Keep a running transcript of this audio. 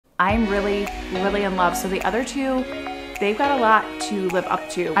I'm really in love. So the other two, they've got a lot to live up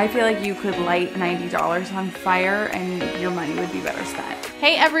to. I feel like you could light $90 on fire and your money would be better spent.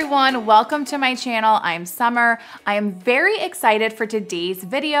 Hey everyone, welcome to my channel. I'm Summer. I am very excited for today's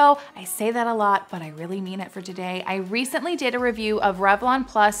video. I say that a lot, but I really mean it for today. I recently did a review of Revlon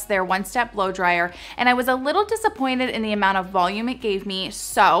Plus, their one-step blow dryer, and I was a little disappointed in the amount of volume it gave me.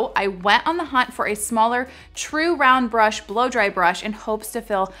 So I went on the hunt for a smaller, true round brush blow dry brush in hopes to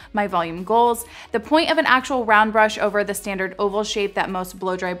fill my volume goals. The point of an actual round brush over the standard oval shape that most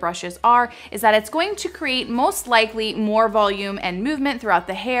blow dry brushes are is that it's going to create most likely more volume and movement throughout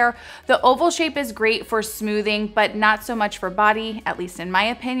the hair. The oval shape is great for smoothing, but not so much for body, at least in my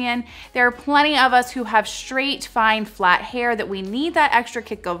opinion. There are plenty of us who have straight, fine, flat hair that we need that extra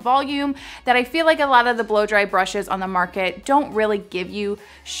kick of volume that I feel like a lot of the blow dry brushes on the market don't really give you,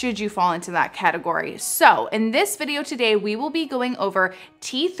 should you fall into that category. So in this video today, we will be going over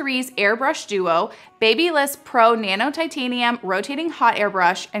T3's Airbrush Duo, Babyliss Pro Nano Titanium Rotating Hot Air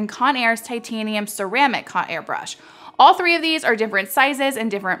Brush, and ConAir's Titanium Ceramic Hot Air Brush. All three of these are different sizes and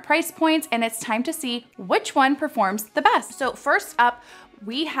different price points, and it's time to see which one performs the best. So first up,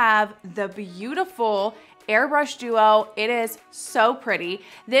 we have the beautiful Airbrush Duo. It is so pretty.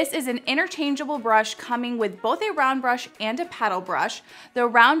 This is an interchangeable brush coming with both a round brush and a paddle brush. The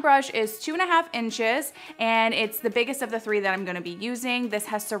round brush is 2.5 inches and it's the biggest of the three that I'm going to be using. This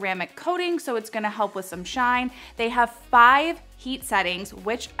has ceramic coating, so it's going to help with some shine. They have 5 heat settings,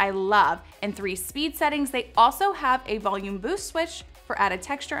 which I love, and 3 speed settings. They also have a volume boost switch for added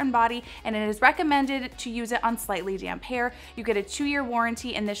texture and body, and it is recommended to use it on slightly damp hair. You get a 2-year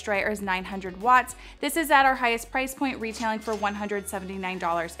warranty, and this dryer is 900 watts. This is at our highest price point, retailing for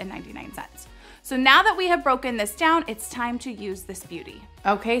 $179.99. So now that we have broken this down, it's time to use this beauty.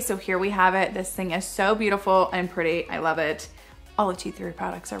 Okay, so here we have it. This thing is so beautiful and pretty. I love it. All of T3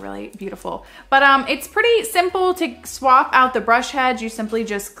 products are really beautiful, but it's pretty simple to swap out the brush heads. You simply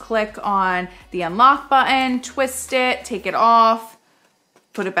just click on the unlock button, twist it, take it off,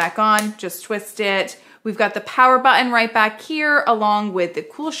 put it back on, just twist it. We've got the power button right back here along with the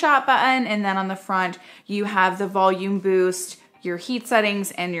cool shot button, and then on the front you have the volume boost, your heat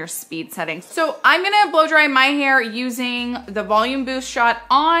settings, and your speed settings. So I'm gonna blow dry my hair using the volume boost shot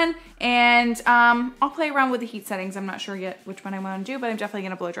on, and I'll play around with the heat settings. I'm not sure yet which one I want to do, but I'm definitely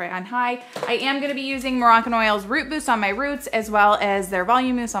gonna blow dry on high. I am gonna be using Moroccan Oil's Root Boost on my roots, as well as their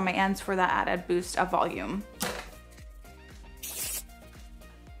Volume Mousse on my ends for that added boost of volume.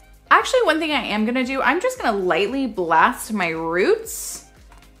 Actually, one thing I am gonna do, I'm just gonna lightly blast my roots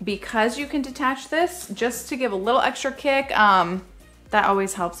because you can detach this just to give a little extra kick. That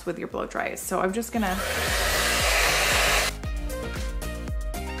always helps with your blow dries. So I'm just gonna.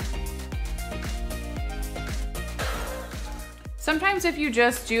 Sometimes if you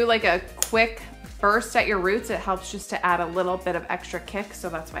just do like a quick burst at your roots, it helps just to add a little bit of extra kick. So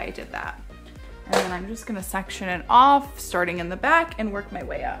that's why I did that. And then I'm just gonna section it off, starting in the back, and work my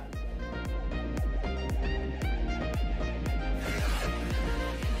way up.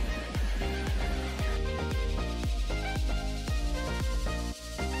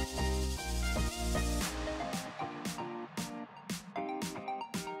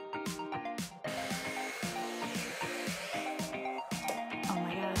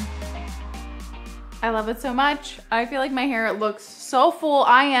 I love it so much. I feel like my hair looks so full.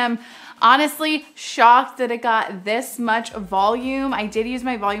 I am honestly shocked that it got this much volume. I did use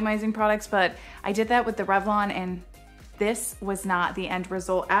my volumizing products, but I did that with the Revlon, and this was not the end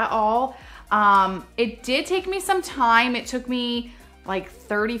result at all. It did take me some time. It took me like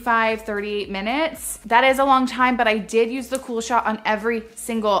 35, 38 minutes. That is a long time, but I did use the cool shot on every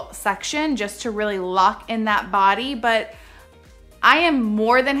single section just to really lock in that body. But I am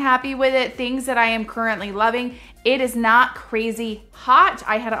more than happy with it. Things that I am currently loving. It is not crazy hot.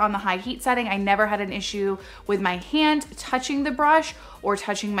 I had it on the high heat setting. I never had an issue with my hand touching the brush or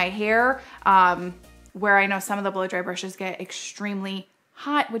touching my hair, where I know some of the blow dry brushes get extremely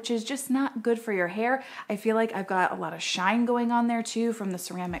hot, which is just not good for your hair. I feel like I've got a lot of shine going on there too from the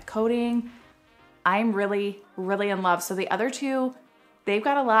ceramic coating. I'm really in love. So the other two, they've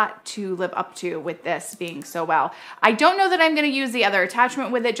got a lot to live up to with this being so well. I don't know that I'm gonna use the other attachment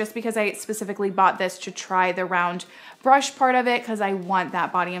with it just because I specifically bought this to try the round brush part of it because I want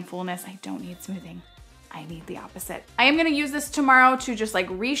that body and fullness. I don't need smoothing. I need the opposite. I am gonna use this tomorrow to just like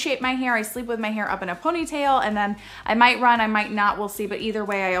reshape my hair. I sleep with my hair up in a ponytail, and then I might run, I might not, we'll see. But either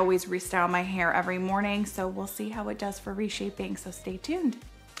way, I always restyle my hair every morning. So we'll see how it does for reshaping, so stay tuned.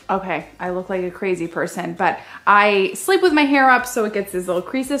 Okay, I look like a crazy person, but I sleep with my hair up so it gets these little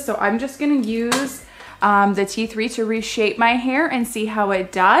creases. So I'm just gonna use the T3 to reshape my hair and see how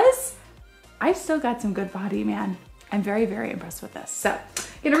it does. I've still got some good body, man. I'm very, very impressed with this. So,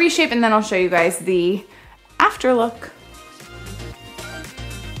 gonna reshape and then I'll show you guys the after look.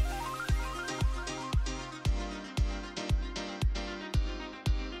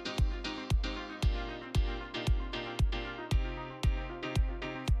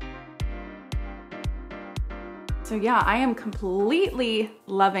 So yeah, I am completely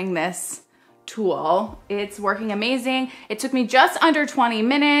loving this tool. It's working amazing. It took me just under 20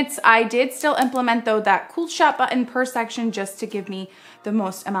 minutes. I did still implement though that cool shot button per section just to give me the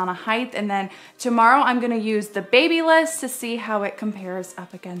most amount of height. And then tomorrow I'm gonna use the Babyliss to see how it compares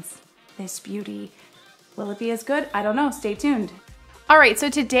up against this beauty. Will it be as good? I don't know, stay tuned. All right, so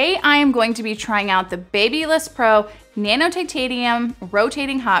today I am going to be trying out the Babyliss Pro Nano Titanium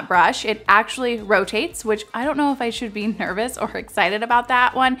Rotating Hot Brush. It actually rotates, which I don't know if I should be nervous or excited about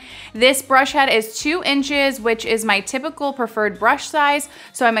that one. This brush head is 2 inches, which is my typical preferred brush size.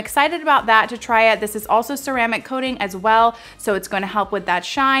 So I'm excited about that to try it. This is also ceramic coating as well, so it's going to help with that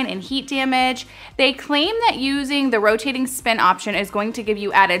shine and heat damage. They claim that using the rotating spin option is going to give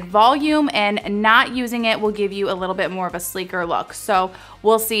you added volume, and not using it will give you a little bit more of a sleeker look. So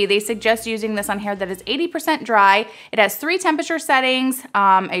we'll see. They suggest using this on hair that is 80% dry. It has 3 temperature settings,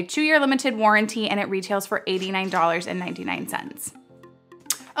 a 2-year limited warranty, and it retails for $89.99.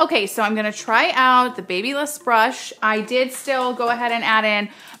 Okay, so I'm gonna try out the Babyliss brush. I did still go ahead and add in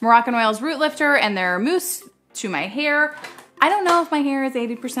Moroccan Oil's Root Lifter and their mousse to my hair. I don't know if my hair is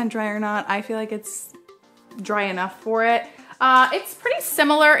 80% dry or not. I feel like it's dry enough for it. It's pretty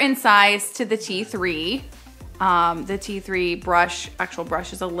similar in size to the T3. The T3 brush, actual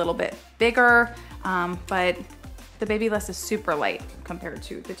brush, is a little bit bigger, but the Babyliss is super light compared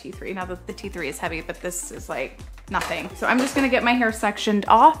to the T3. Now the T3 is heavy, but this is like nothing. So I'm just gonna get my hair sectioned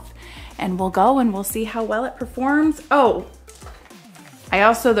off and we'll go and we'll see how well it performs. Oh, I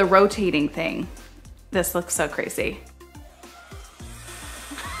also, the rotating thing. This looks so crazy.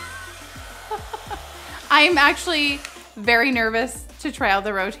 I'm actually very nervous to try out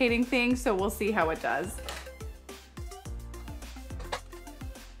the rotating thing, so we'll see how it does.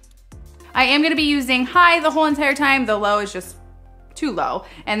 I am gonna be using high the whole entire time. The low is just too low.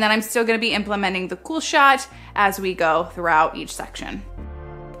 And then I'm still gonna be implementing the cool shot as we go throughout each section.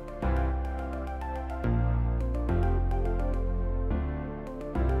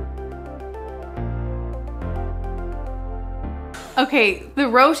 Okay, the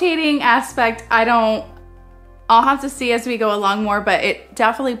rotating aspect, I'll have to see as we go along more, but it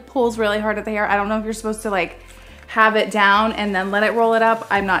definitely pulls really hard at the hair. I don't know if you're supposed to like have it down and then let it roll it up.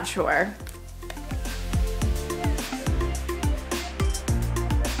 I'm not sure.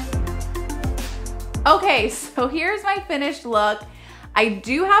 Okay, so here's my finished look. I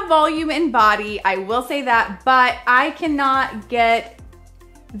do have volume in body, I will say that, but I cannot get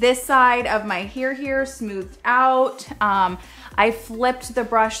this side of my hair here smoothed out. I flipped the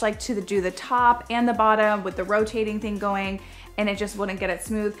brush like to do the top and the bottom with the rotating thing going, and it just wouldn't get it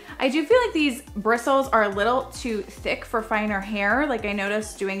smooth. I do feel like these bristles are a little too thick for finer hair. Like I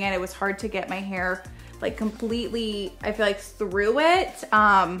noticed doing it, it was hard to get my hair like completely, I feel like, through it.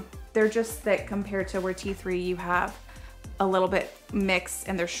 They're just thick compared to where T3 you have a little bit mixed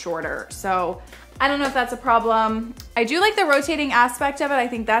and they're shorter. So I don't know if that's a problem. I do like the rotating aspect of it. I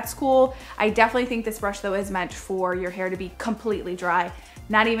think that's cool. I definitely think this brush though is meant for your hair to be completely dry.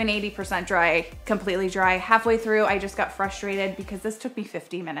 Not even 80% dry, completely dry. Halfway through, I just got frustrated because this took me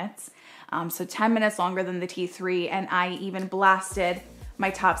 50 minutes. So 10 minutes longer than the T3, and I even blasted my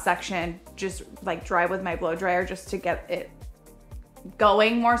top section just like dry with my blow dryer just to get it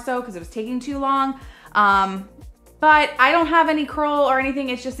going more so because it was taking too long. But I don't have any curl or anything.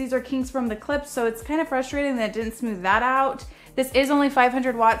 It's just these are kinks from the clips, so it's kind of frustrating that it didn't smooth that out. This is only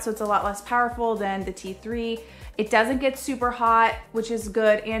 500 watts, so it's a lot less powerful than the T3. It doesn't get super hot, which is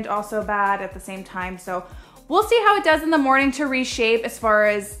good and also bad at the same time. So we'll see how it does in the morning to reshape as far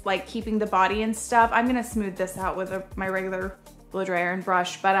as like keeping the body and stuff. I'm gonna smooth this out with my regular blow dryer and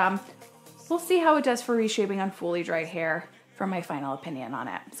brush, but we'll see how it does for reshaping on fully dried hair for my final opinion on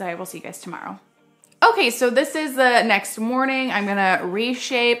it. So I will see you guys tomorrow. Okay, so this is the next morning. I'm gonna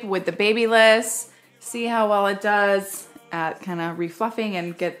reshape with the Babyliss, see how well it does at kind of refluffing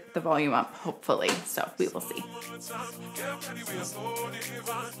and get the volume up, hopefully. So we will see.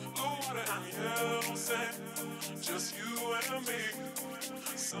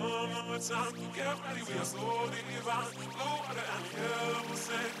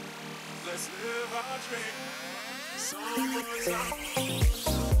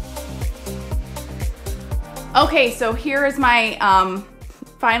 Okay, so here is my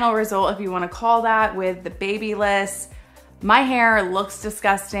final result, if you want to call that, with the Babyliss. My hair looks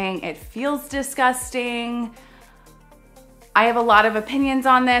disgusting. It feels disgusting. I have a lot of opinions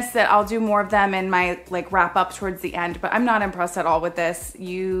on this that I'll do more of them in my like wrap up towards the end, but I'm not impressed at all with this.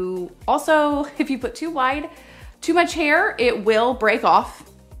 You also, if you put too much hair, it will break off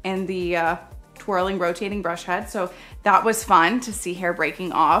in the twirling, rotating brush head. So that was fun to see hair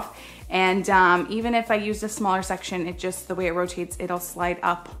breaking off. And even if I used a smaller section, it just, the way it rotates, it'll slide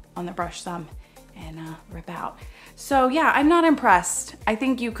up on the brush some and rip out. So yeah, I'm not impressed. I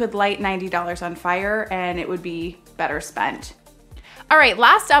think you could light $90 on fire and it would be better spent. All right,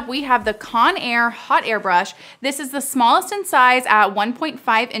 last up we have the ConAir Hot Air Brush. This is the smallest in size at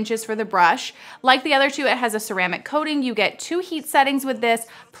 1.5 inches for the brush. Like the other two, it has a ceramic coating. You get 2 heat settings with this,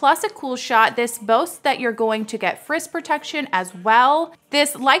 plus a cool shot. This boasts that you're going to get frizz protection as well.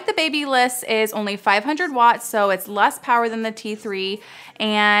 This, like the Babyliss, is only 500 watts, so it's less power than the T3.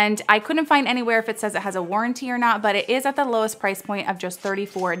 And I couldn't find anywhere if it says it has a warranty or not, but it is at the lowest price point of just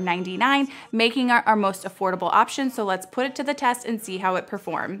 $34.99, making our most affordable option. So let's put it to the test and see how it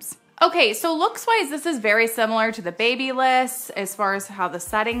performs. Okay, so looks-wise, this is very similar to the Babyliss as far as how the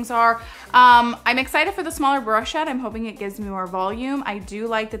settings are. I'm excited for the smaller brush head. I'm hoping it gives me more volume. I do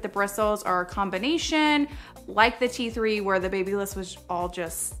like that the bristles are a combination, like the T3, where the Babyliss was all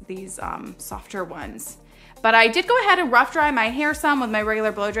just these softer ones. But I did go ahead and rough dry my hair some with my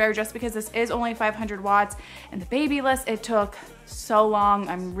regular blow dryer just because this is only 500 watts. And the Babyliss, it took so long.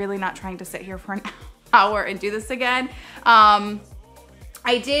 I'm really not trying to sit here for an hour and do this again.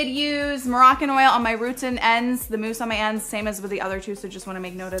 I did use Moroccan oil on my roots and ends, the mousse on my ends, same as with the other two, so just wanna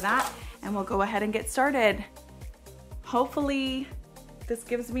make note of that. And we'll go ahead and get started. Hopefully this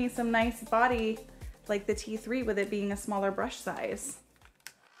gives me some nice body like the T3 with it being a smaller brush size.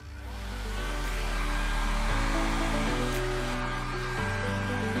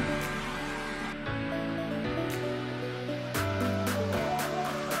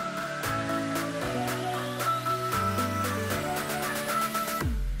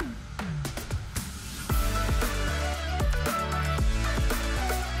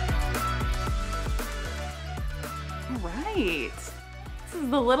 This is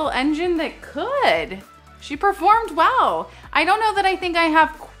the little engine that could. She performed well. I don't know that I think I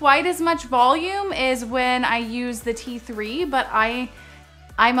have quite as much volume as when I use the T3, but I'm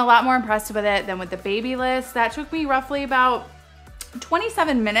a lot more impressed with it than with the Babyliss. That took me roughly about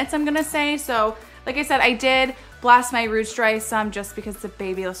 27 minutes, I'm gonna say. So like I said, I did blast my roots dry some just because the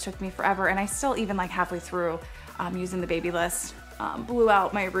Babyliss took me forever, and I still, even like halfway through using the Babyliss, blew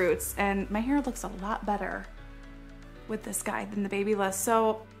out my roots, and my hair looks a lot better with this guy than the Babyliss.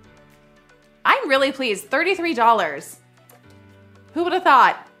 So I'm really pleased. $33. Who would have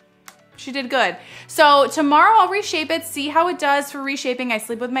thought? She did good. So tomorrow I'll reshape it, see how it does for reshaping. I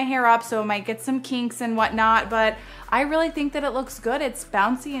sleep with my hair up, so I might get some kinks and whatnot, but I really think that it looks good. It's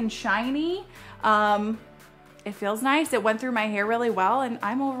bouncy and shiny. It feels nice. It went through my hair really well, and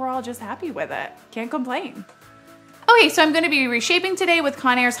I'm overall just happy with it. Can't complain. Okay, so I'm gonna be reshaping today with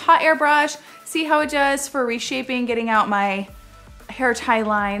ConAir's Hot Air Brush, see how it does for reshaping, getting out my hair tie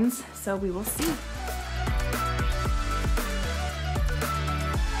lines. So we will see.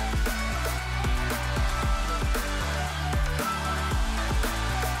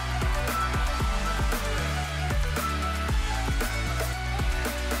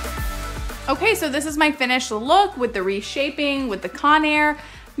 Okay, so this is my finished look with the reshaping, with the ConAir.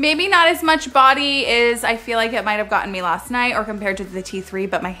 Maybe not as much body as I feel like it might have gotten me last night or compared to the T3,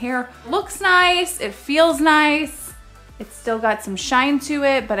 but my hair looks nice, it feels nice. It's still got some shine to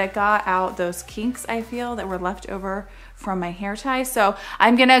it, but it got out those kinks, I feel, that were left over from my hair tie. So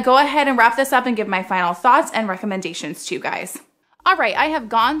I'm gonna go ahead and wrap this up and give my final thoughts and recommendations to you guys. All right, I have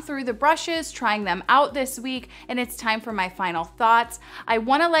gone through the brushes, trying them out this week, and it's time for my final thoughts. I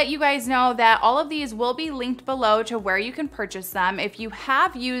wanna let you guys know that all of these will be linked below to where you can purchase them. If you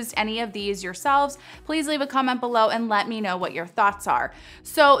have used any of these yourselves, please leave a comment below and let me know what your thoughts are.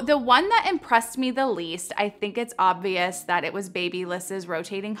 So the one that impressed me the least, I think it's obvious that it was Babyliss's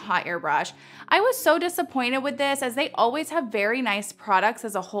rotating hot air brush. I was so disappointed with this, as they always have very nice products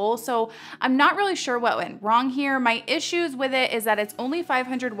as a whole, so I'm not really sure what went wrong here. My issues with it is that it's only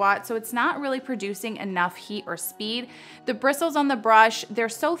 500 watts, so it's not really producing enough heat or speed. The bristles on the brush, they're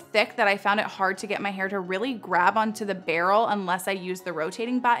so thick that I found it hard to get my hair to really grab onto the barrel unless I use the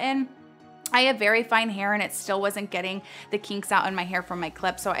rotating button. I have very fine hair and it still wasn't getting the kinks out in my hair from my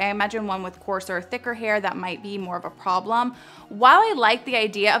clip. So I imagine one with coarser or thicker hair, that might be more of a problem. While I like the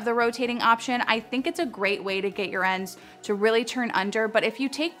idea of the rotating option, I think it's a great way to get your ends to really turn under. But if you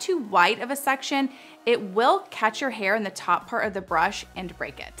take too wide of a section, it will catch your hair in the top part of the brush and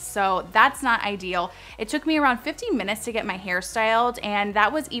break it. So that's not ideal. It took me around 15 minutes to get my hair styled, and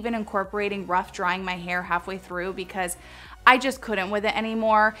that was even incorporating rough drying my hair halfway through because I just couldn't with it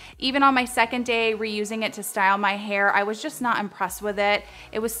anymore. Even on my second day reusing it to style my hair, I was just not impressed with it.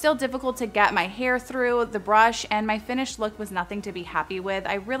 It was still difficult to get my hair through the brush, and my finished look was nothing to be happy with.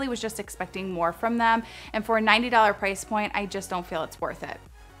 I really was just expecting more from them, and for a $90 price point, I just don't feel it's worth it.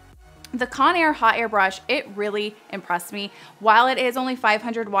 The ConAir hot air brush, it really impressed me. While it is only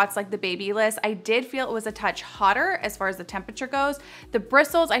 500 watts like the Babyliss, I did feel it was a touch hotter as far as the temperature goes. The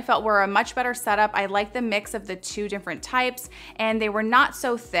bristles I felt were a much better setup. I like the mix of the two different types, and they were not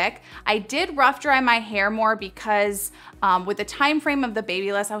so thick. I did rough dry my hair more because with the time frame of the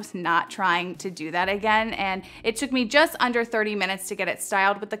Babyliss, I was not trying to do that again, and it took me just under 30 minutes to get it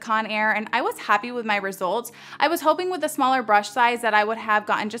styled with the ConAir, and I was happy with my results. I was hoping with a smaller brush size that I would have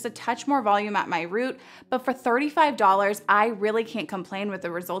gotten just a touch more volume at my root, but for $35, I really can't complain with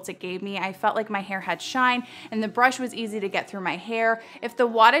the results it gave me. I felt like my hair had shine and the brush was easy to get through my hair. If the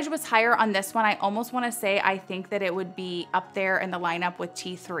wattage was higher on this one, I almost want to say I think that it would be up there in the lineup with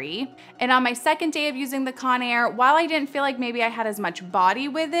T3. And on my second day of using the ConAir, while I didn't feel like maybe I had as much body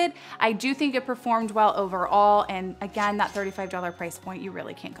with it, I do think it performed well overall, and again, that $35 price point, you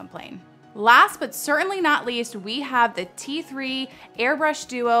really can't complain. Last but certainly not least, we have the T3 Airbrush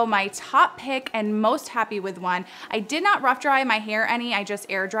Duo, my top pick and most happy with one. I did not rough dry my hair any, I just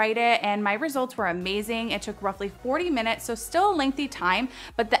air dried it, and my results were amazing. It took roughly 40 minutes, so still a lengthy time,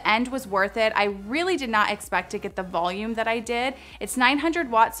 but the end was worth it. I really did not expect to get the volume that I did. It's 900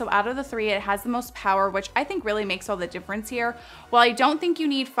 watts, so out of the three, it has the most power, which I think really makes all the difference here. While I don't think you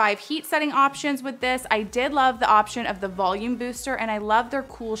need 5 heat setting options with this, I did love the option of the volume booster, and I love their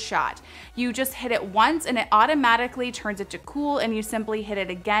cool shot. You just hit it once and it automatically turns it to cool, and you simply hit it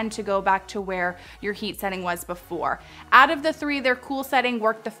again to go back to where your heat setting was before. Out of the three, their cool setting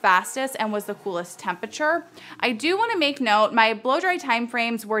worked the fastest and was the coolest temperature. I do want to make note, my blow dry time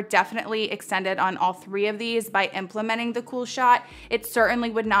frames were definitely extended on all three of these by implementing the cool shot. It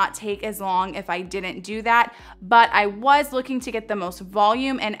certainly would not take as long if I didn't do that, but I was looking to get the most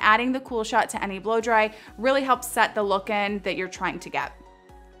volume, and adding the cool shot to any blow dry really helps set the look in that you're trying to get.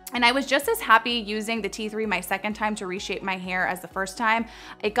 And I was just as happy using the T3 my second time to reshape my hair as the first time.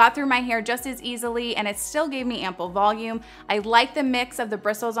 It got through my hair just as easily, and it still gave me ample volume. I like the mix of the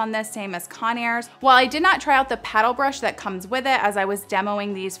bristles on this, same as ConAir's. While I did not try out the paddle brush that comes with it, as I was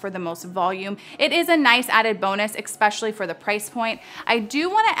demoing these for the most volume, it is a nice added bonus, especially for the price point. I do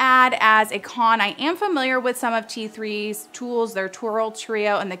want to add as a con, I am familiar with some of T3's tools, their Twirl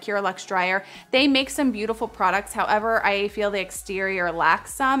Trio and the Curelux dryer. They make some beautiful products. However, I feel the exterior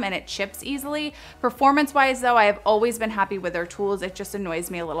lacks some, and it chips easily. Performance-wise though, I have always been happy with their tools. It just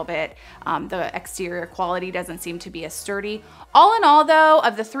annoys me a little bit. The exterior quality doesn't seem to be as sturdy. All in all though,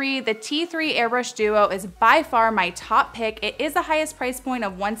 of the three, the T3 Airbrush Duo is by far my top pick. It is the highest price point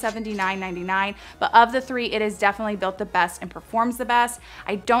of $179.99, but of the three, it is definitely built the best and performs the best.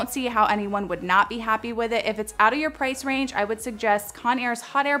 I don't see how anyone would not be happy with it. If it's out of your price range, I would suggest ConAir's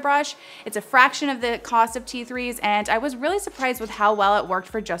hot air brush. It's a fraction of the cost of T3's, and I was really surprised with how well it worked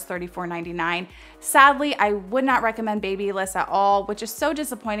for just $34.99. Sadly, I would not recommend Babyliss at all, which is so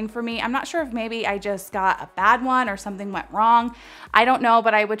disappointing for me. I'm not sure if maybe I just got a bad one or something went wrong. I don't know,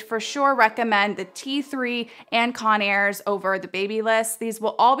 but I would for sure recommend the T3 and ConAir's over the Babyliss. These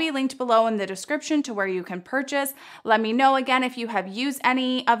will all be linked below in the description to where you can purchase. Let me know again if you have used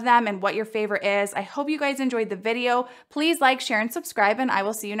any of them and what your favorite is. I hope you guys enjoyed the video. Please like, share, and subscribe, and I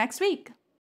will see you next week.